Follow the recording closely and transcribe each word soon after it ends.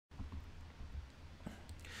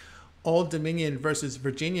Old Dominion versus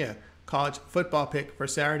Virginia, college football pick for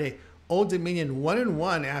Saturday. Old Dominion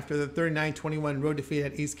 1-1 after the 39-21 road defeat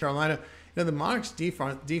at East Carolina. The Monarchs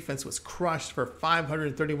defense was crushed for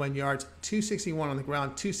 531 yards, 261 on the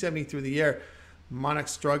ground, 270 through the air.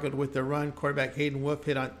 Monarchs struggled with the run. Quarterback Hayden Wolf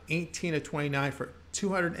hit on 18 of 29 for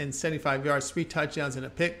 275 yards, 3 touchdowns, and a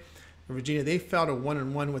pick. For Virginia, they fell to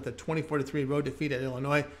 1-1 with a 24-3 road defeat at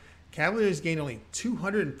Illinois. Cavaliers gained only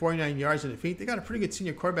 249 yards in defeat. They got a pretty good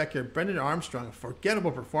senior quarterback here, Brendan Armstrong. A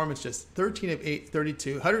forgettable performance, just 13 of 8,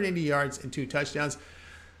 32, 180 yards and 2 touchdowns.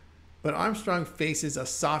 But Armstrong faces a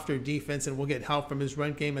softer defense and will get help from his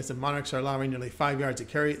run game as the Monarchs are allowing nearly 5 yards a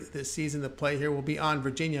carry this season. The play here will be on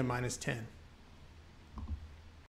Virginia -10.